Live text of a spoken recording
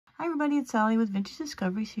Hi everybody, it's Sally with Vintage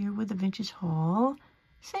Discoveries here with the Vintage Haul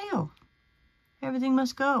sale. Everything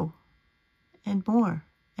must go, and more,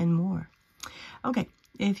 and more. Okay,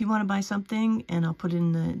 if you want to buy something, and I'll put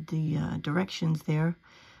in the directions there,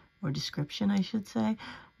 or description I should say,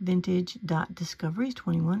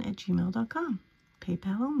 vintage.discoveries21@gmail.com.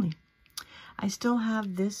 PayPal only. I still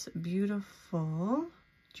have this beautiful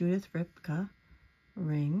Judith Ripka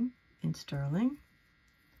ring in sterling.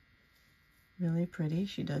 Really pretty.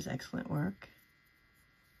 She does excellent work.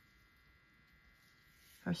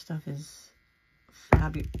 Her stuff is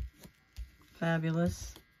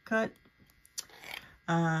fabulous cut.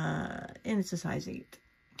 And it's a size 8.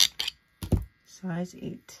 Size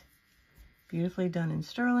 8. Beautifully done in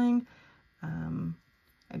sterling.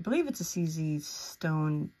 I believe it's a CZ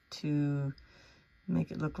stone to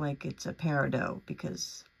make it look like it's a peridot,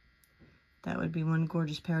 because that would be one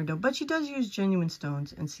gorgeous peridot. But she does use genuine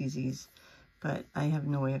stones and CZs, but I have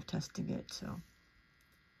no way of testing it. So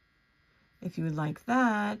if you would like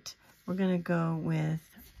that, we're going to go with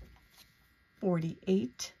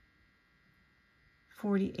 48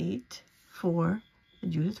 for the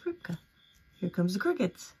Judith Ripka. Here comes the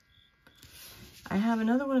crickets. I have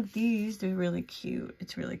another one of these. They're really cute.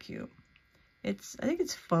 It's really cute. I think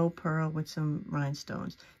it's faux pearl with some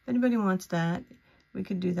rhinestones. If anybody wants that, we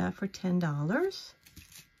could do that for $10.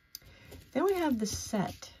 Then we have the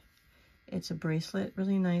set. It's a bracelet,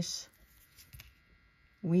 really nice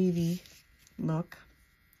weavy look.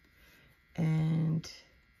 And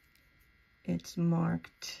it's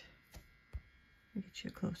marked, let me get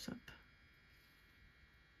you a close-up,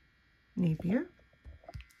 Napier.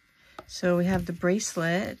 So we have the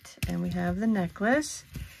bracelet, and we have the necklace,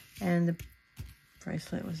 and the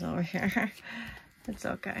bracelet was over here. It's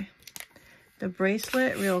okay. The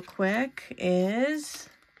bracelet, real quick, is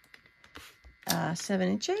 7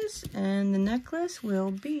 inches, and the necklace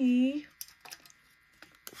will be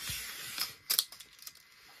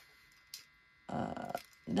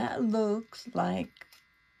that looks like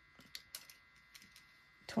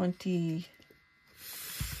 20,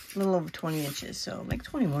 a little over 20 inches, so like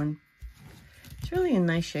 21. It's really in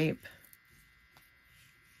nice shape.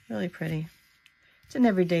 Really pretty. It's an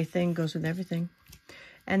everyday thing, goes with everything.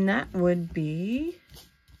 And that would be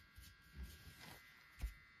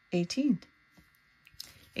 18.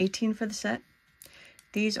 18 for the set.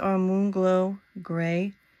 These are Moonglow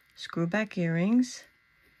gray screwback earrings.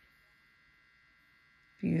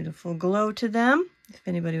 Beautiful glow to them. If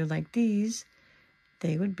anybody would like these,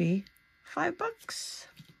 they would be $5.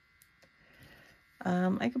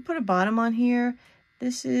 I could put a bottom on here.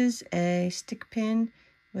 This is a stick pin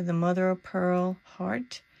with a mother of pearl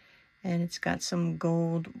heart, and it's got some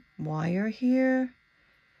gold wire here.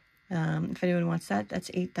 If anyone wants that, that's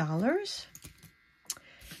 $8.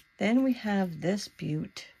 Then we have this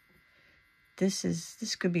beaut.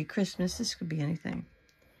 This could be Christmas. This could be anything,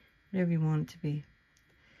 whatever you want it to be.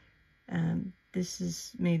 This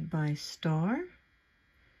is made by Star.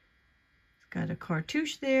 It's got a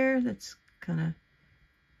cartouche there that's kind of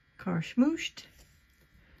car-schmooshed.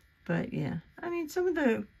 But yeah, I mean, some of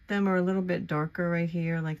them are a little bit darker right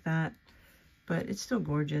here like that, but it's still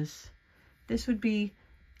gorgeous. This would be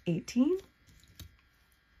 18.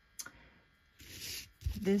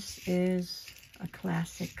 This is a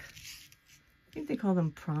classic. I think they call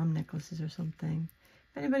them prom necklaces or something.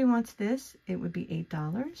 If anybody wants this, it would be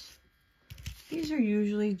 $8. These are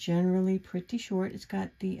usually generally pretty short. It's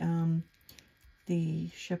got the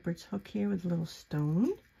shepherd's hook here with a little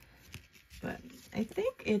stone. But I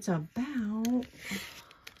think it's about,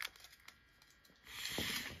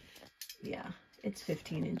 yeah, it's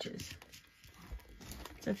 15 inches.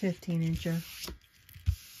 It's a 15 incher.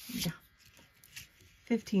 Yeah,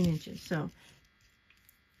 15 inches. So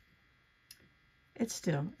I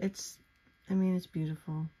mean, it's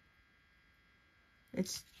beautiful.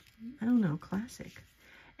 It's, I don't know, classic.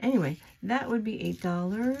 Anyway, that would be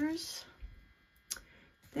 $8.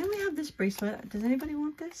 Then we have this bracelet. Does anybody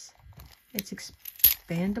want this? It's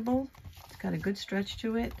expandable. It's got a good stretch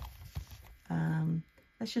to it.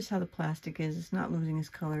 That's just how the plastic is. It's not losing its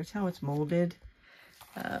color. It's how it's molded.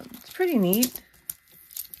 It's pretty neat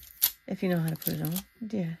if you know how to put it on.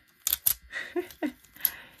 Yeah.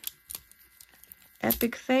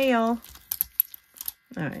 Epic fail.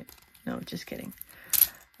 All right. No, just kidding.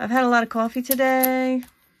 I've had a lot of coffee today.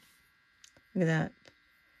 Look at that.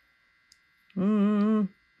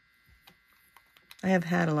 I have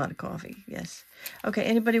had a lot of coffee, yes. Okay,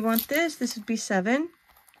 anybody want this? This would be 7.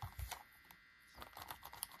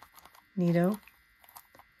 Neato.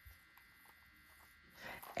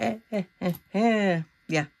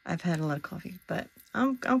 Yeah, I've had a lot of coffee, but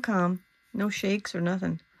I'm calm. No shakes or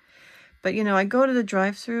nothing. But, you know, I go to the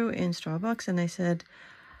drive-thru in Starbucks and I said,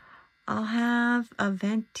 I'll have a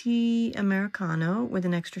venti Americano with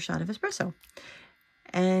an extra shot of espresso.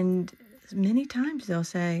 And many times they'll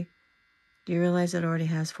say, do you realize it already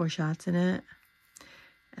has 4 shots in it?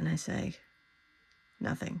 And I say,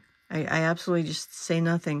 nothing. I absolutely just say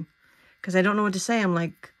nothing. Because I don't know what to say. I'm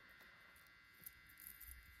like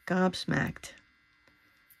gobsmacked.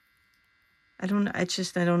 I don't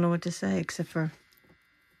know what to say except for,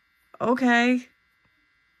 okay.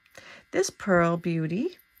 This Pearl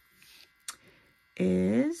Beauty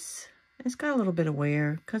it's got a little bit of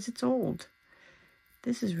wear because it's old.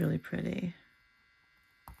 This is really pretty.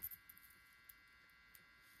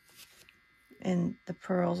 And the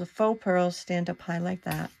pearls, the faux pearls stand up high like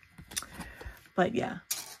that. But yeah,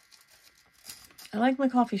 I like my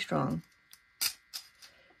coffee strong.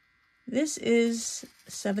 This is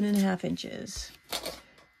 7.5 inches.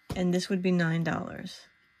 And this would be $9.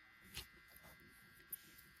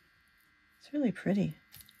 It's really pretty.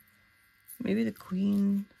 Maybe the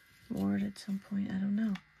Queen wore it at some point. I don't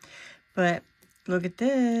know. But look at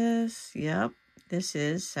this. Yep. This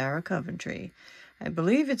is Sarah Coventry. I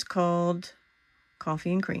believe it's called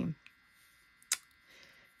Coffee and Cream.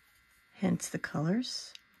 Hence the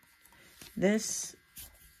colors. This,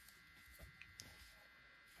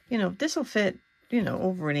 you know, this will fit, you know,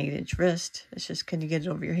 over an 8-inch wrist. It's just, can you get it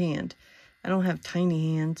over your hand? I don't have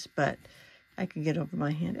tiny hands, but I can get over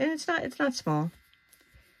my hand. And it's not small.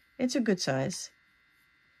 It's a good size.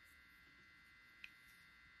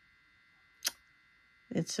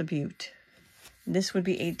 It's a beaut. This would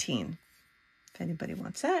be 18, if anybody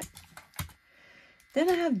wants that. Then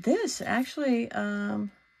I have this, actually, what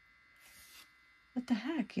the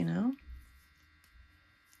heck, you know?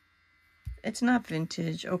 It's not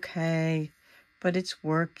vintage, okay, but it's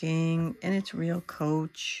working, and it's real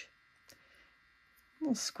Coach.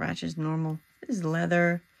 Little scratches, normal. This is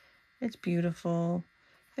leather. It's beautiful.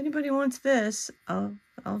 If anybody wants this, I'll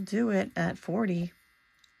do it at 40.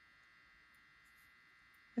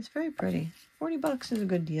 It's very pretty. 40 bucks is a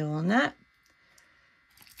good deal on that.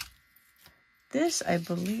 This, I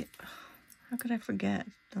believe, how could I forget?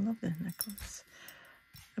 I love this necklace.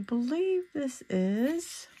 I believe this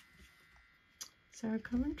is Sarah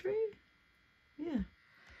Coventry. Yeah.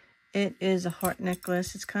 It is a heart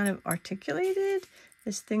necklace. It's kind of articulated.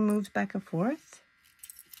 This thing moves back and forth.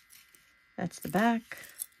 That's the back.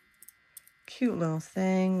 Cute little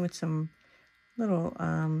thing with some little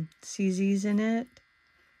CZs in it.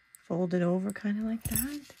 Folded over kind of like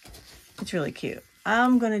that. It's really cute.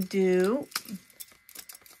 I'm going to do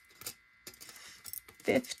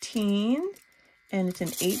 15, and it's an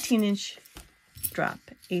 18-inch drop,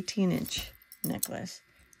 18-inch necklace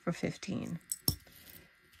for 15.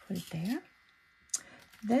 Put it there.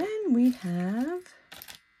 Then we have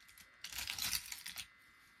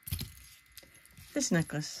this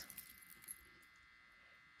necklace.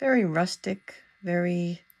 Very rustic,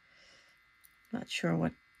 very, not sure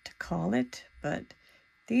what to call it, but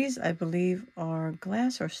these, I believe, are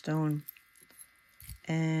glass or stone.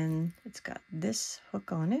 And it's got this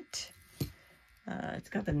hook on it. It's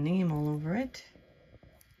got the name all over it,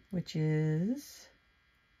 which is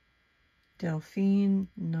Delphine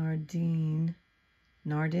Nardin,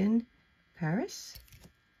 Paris.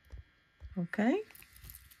 Okay.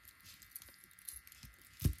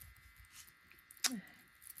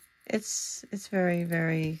 It's very,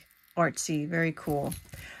 very artsy, very cool.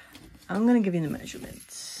 I'm going to give you the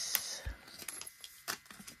measurements.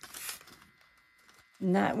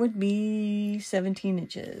 And that would be 17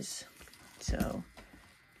 inches. So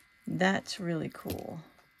that's really cool.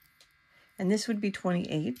 And this would be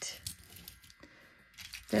 28.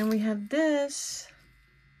 Then we have this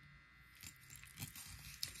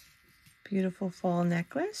beautiful fall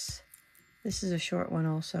necklace. This is a short one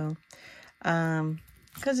also,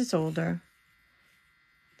 because it's older.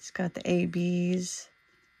 It's got the ABs.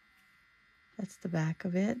 That's the back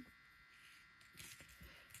of it.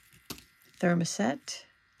 Thermoset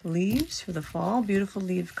leaves for the fall. Beautiful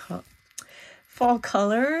fall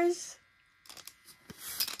colors.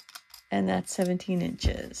 And that's 17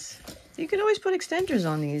 inches. You can always put extenders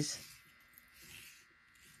on these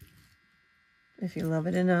if you love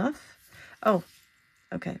it enough. Oh,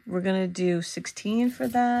 okay. We're going to do 16 for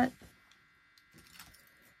that.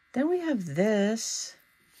 Then we have this.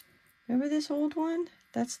 Remember this old one?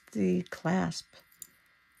 That's the clasp.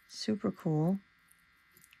 Super cool.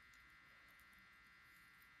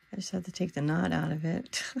 I just had to take the knot out of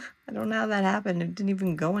it. I don't know how that happened. It didn't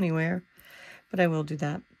even go anywhere. But I will do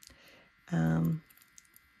that.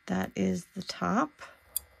 That is the top.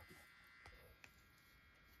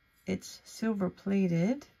 It's silver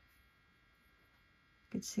plated.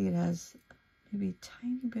 could see it has maybe a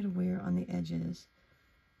tiny bit of wear on the edges.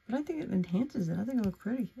 But I think it enhances it. I think it looks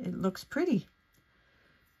pretty. It looks pretty.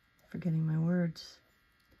 Forgetting my words.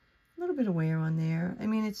 A little bit of wear on there. I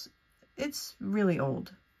mean, it's really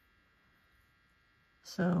old.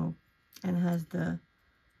 So, and it has the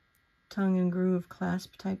tongue and groove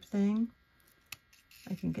clasp type thing.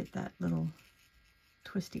 I can get that little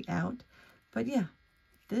twisty out. But yeah,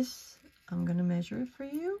 this, I'm going to measure it for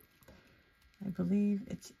you. I believe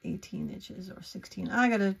it's 18 inches or 16. I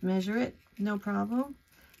got to measure it. No problem.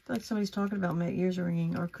 I feel like somebody's talking about my ears are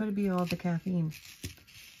ringing. Or could it be all the caffeine?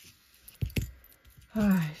 All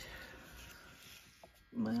right.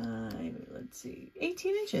 Let's see.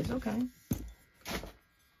 18 inches. Okay.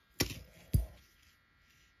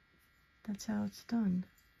 That's how it's done.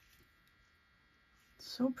 It's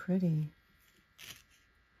so pretty.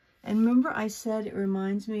 And remember I said it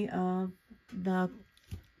reminds me of the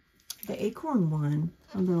acorn one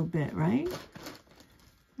a little bit, right?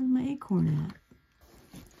 Where's my acorn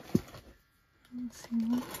at? Let's see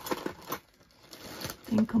what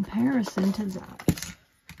in comparison to that.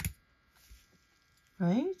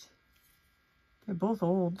 Right? They're both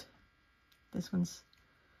old. This one's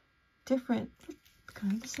different, but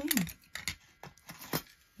kind of the same.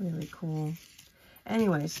 Really cool.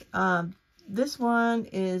 Anyways, this one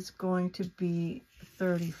is going to be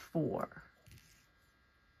 34.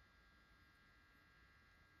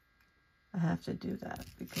 I have to do that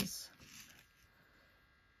because,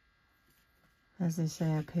 as they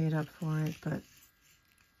say, I paid up for it, but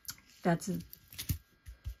that's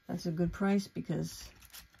a good price because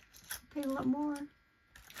I paid a lot more. I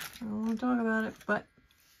don't want to talk about it, but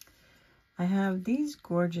I have these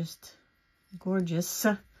gorgeous,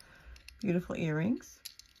 beautiful earrings.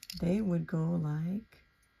 They would go like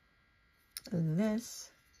this.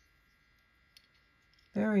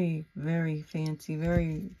 Very, very fancy,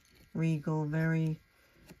 very regal, very,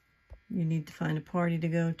 you need to find a party to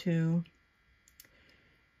go to.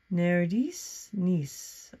 Nerdis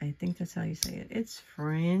Nice. I think that's how you say it. It's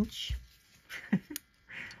French.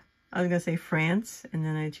 I was going to say France, and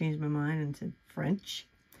then I changed my mind and said French.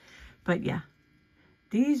 But yeah,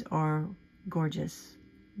 these are gorgeous.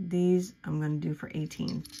 These I'm going to do for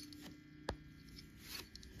 18.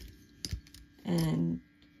 And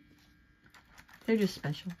they're just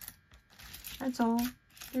special. That's all.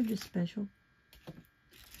 They're just special.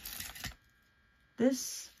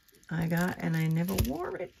 This I got and I never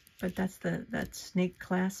wore it, but that's that snake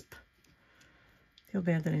clasp. Feel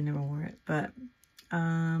bad that I never wore it, but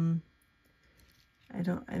I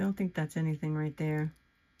don't think that's anything right there.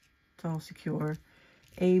 It's all secure.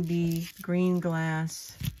 AB green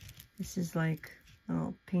glass. This is like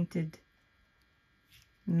painted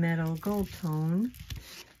metal gold tone,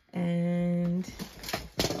 and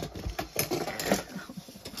I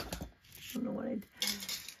don't know what I did.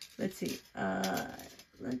 Let's see.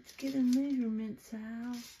 Let's get a measurement,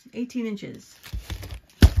 Sal. 18 inches.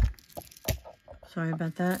 Sorry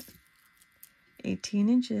about that. 18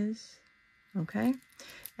 inches. Okay.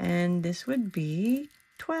 And this would be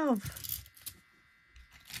 12.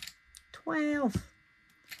 12.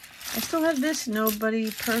 I still have this.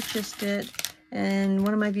 Nobody purchased it. And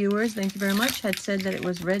one of my viewers, thank you very much, had said that it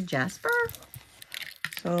was red jasper.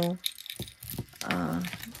 So,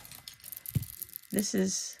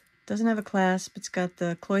 this doesn't have a clasp. It's got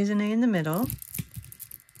the cloisonne in the middle.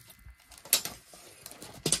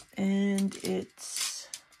 And it's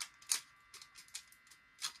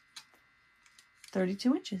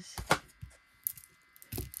 32 inches.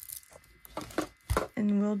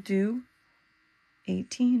 And we'll do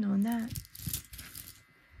 18 on that.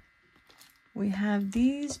 We have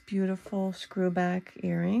these beautiful screwback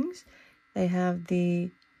earrings. They have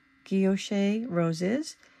the guilloche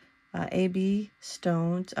roses, AB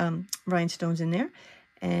stones, rhinestones in there,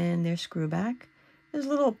 and they're screwback. There's a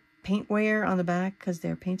little paint wear on the back because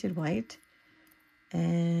they're painted white,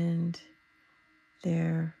 and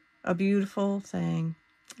they're a beautiful thing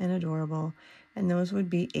and adorable. And those would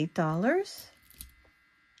be $8.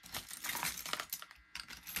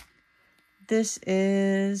 This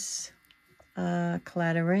is a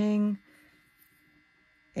cladding.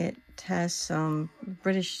 It has some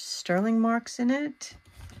British sterling marks in it,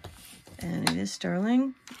 and it is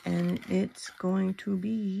sterling, and it's going to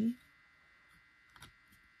be,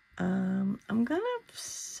 I'm gonna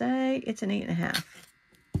say it's an 8.5.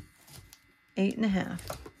 8.5,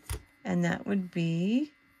 and that would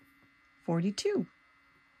be 42.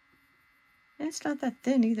 And it's not that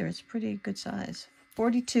thin either. It's pretty good size.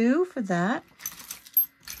 42 for that.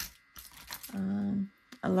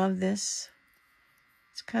 I love this.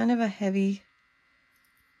 It's kind of a heavy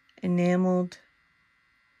enameled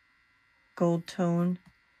gold tone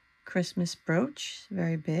Christmas brooch,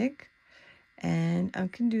 very big. And I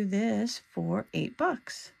can do this for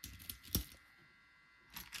 $8.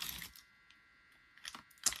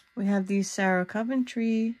 We have these Sarah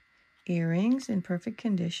Coventry earrings in perfect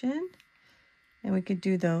condition. And we could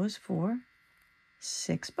do those for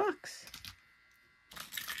 $6.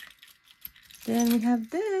 Then we have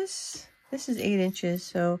this. This is 8 inches,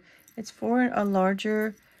 so it's for a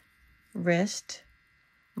larger wrist.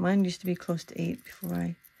 Mine used to be close to 8 before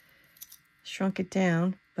I shrunk it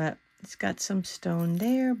down, but it's got some stone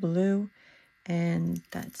there, blue, and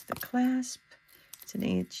that's the clasp. It's an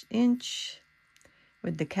 8-inch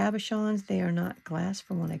with the cabochons. They are not glass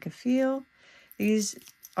from what I could feel. These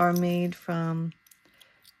are made from,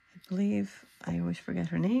 I believe, I always forget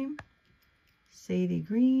her name, Sadie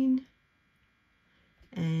Green.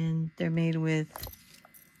 And they're made with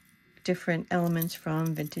different elements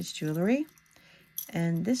from vintage jewelry.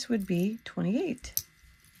 And this would be $28.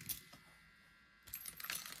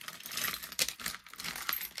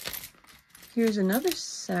 Here's another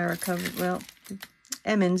Sarah covered, well,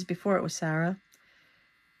 Emmons before it was Sarah.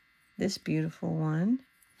 This beautiful one.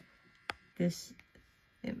 This,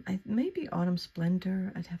 it may be Autumn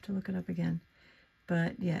Splendor. I'd have to look it up again.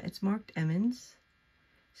 But yeah, it's marked Emmons.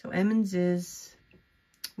 So Emmons is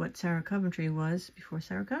what Sarah Coventry was before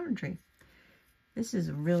Sarah Coventry. This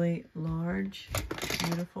is really large,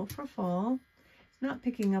 beautiful for fall. It's not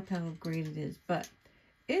picking up how great it is, but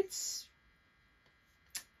it's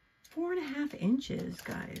 4.5 inches,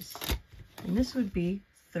 guys. And this would be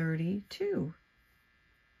 $32.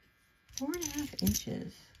 4.5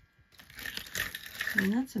 inches.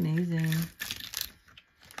 And that's amazing.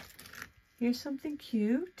 Here's something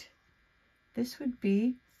cute. This would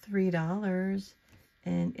be $3.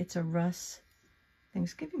 And it's a Russ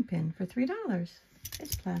Thanksgiving pin for $3.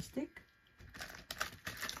 It's plastic.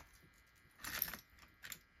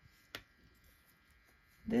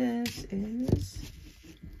 This is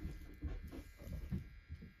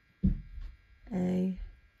a,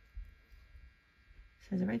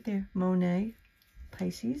 says it right there, Monet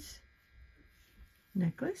Pisces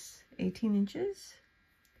necklace, 18 inches.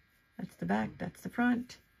 That's the back, that's the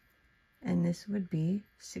front. And this would be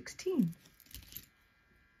 $16.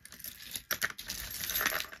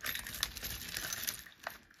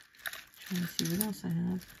 Trying to see what else I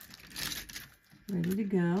have ready to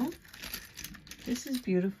go. This is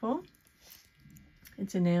beautiful.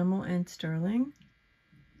 It's enamel and sterling.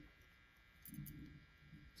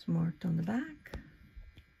 It's marked on the back.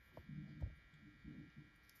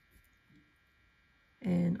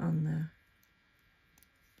 And on the,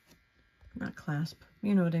 not clasp,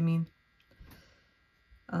 you know what I mean.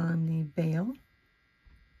 On the bail.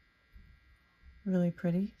 Really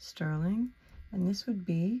pretty, sterling. And this would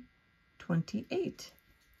be $28.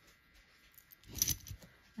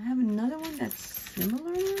 I have another one that's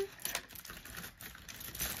similar.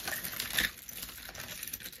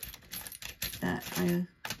 That I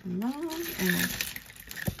love, and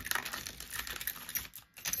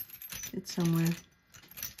it's somewhere.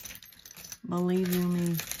 Believe you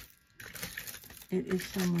me, it is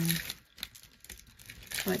somewhere.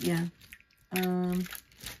 But yeah, I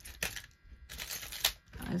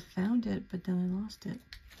found it, but then I lost it.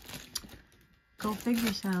 Go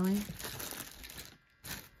figure, Sally.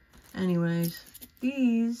 Anyways,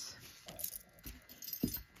 these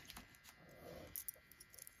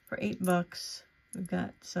for $8. We've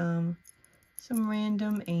got some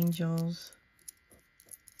random angels.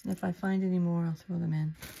 And if I find any more, I'll throw them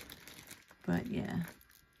in. But yeah.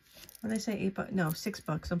 What did I say? $8? No,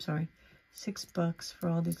 $6. I'm sorry. $6 for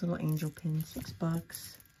all these little angel pins.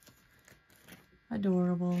 $6.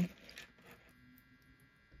 Adorable.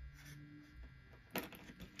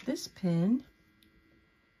 This pin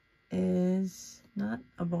is not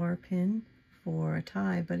a bar pin for a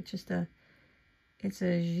tie, but it's just it's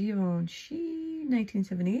a Givenchy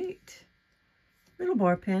 1978 little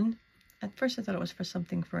bar pin. At first I thought it was for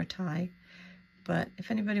something for a tie, but if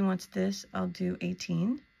anybody wants this, I'll do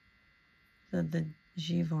 18. So the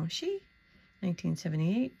Givenchy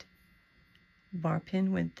 1978 bar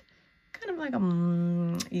pin with kind of like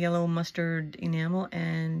a yellow mustard enamel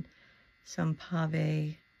and some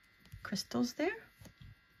pave crystals there.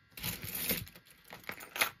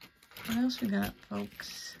 What else we got,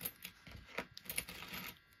 folks?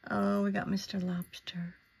 Oh, we got Mr.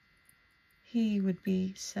 Lobster. He would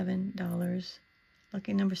be $7.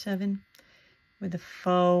 Lucky number 7 with a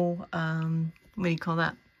faux, what do you call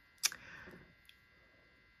that?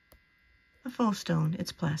 A faux stone.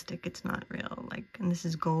 It's plastic. It's not real. And this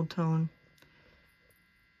is gold tone.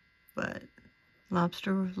 But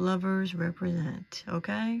lobster lovers represent,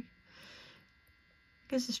 okay?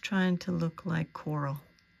 guess it's trying to look like coral.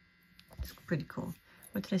 It's pretty cool.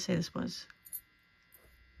 What did I say this was?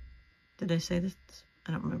 Did I say this?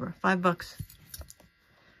 I don't remember. $5.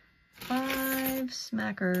 5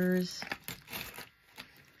 smackers.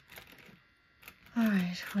 All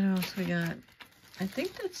right, what else we got? I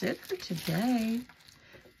think that's it for today.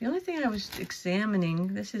 The only thing I was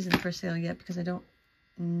examining, this isn't for sale yet because I don't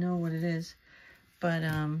know what it is, but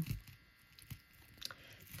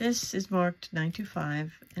this is marked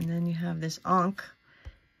 925, and then you have this Ankh,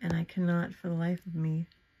 and I cannot for the life of me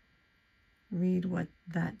read what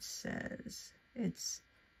that says. It's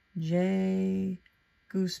J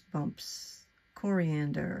Goosebumps,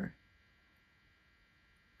 Coriander,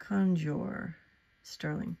 Conjure,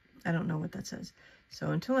 Sterling. I don't know what that says. So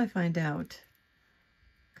until I find out,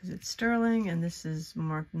 because it's sterling and this is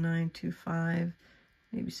marked 925,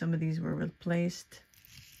 maybe some of these were replaced.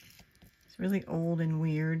 It's really old and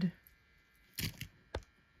weird.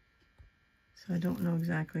 So I don't know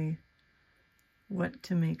exactly what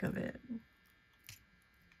to make of it.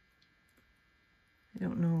 I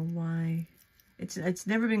don't know why. It's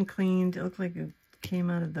never been cleaned. It looked like it came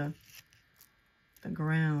out of the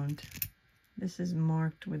ground. This is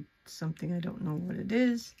marked with something, I don't know what it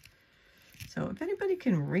is. So if anybody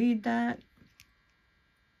can read that,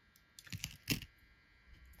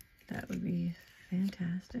 that would be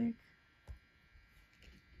fantastic.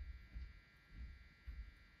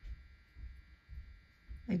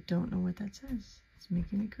 I don't know what that says. It's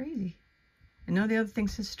making me crazy. I know the other thing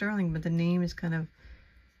says sterling, but the name is kind of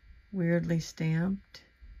weirdly stamped.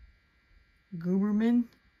 Gooberman?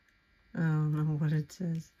 I don't know what it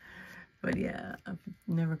says. But yeah, I've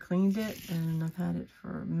never cleaned it, and I've had it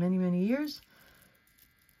for many, many years.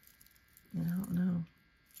 And I don't know.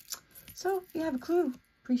 So if you have a clue,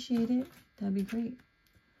 appreciate it. That'd be great.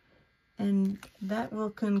 And that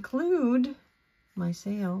will conclude my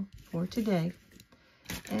sale for today.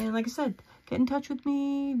 And like I said, get in touch with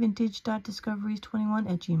me,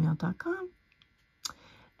 vintage.discoveries21@gmail.com.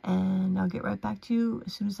 And I'll get right back to you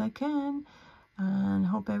as soon as I can. And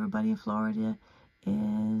hope everybody in Florida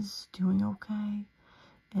is doing okay.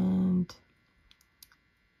 And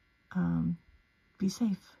be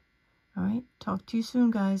safe. All right. Talk to you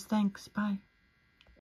soon, guys. Thanks. Bye.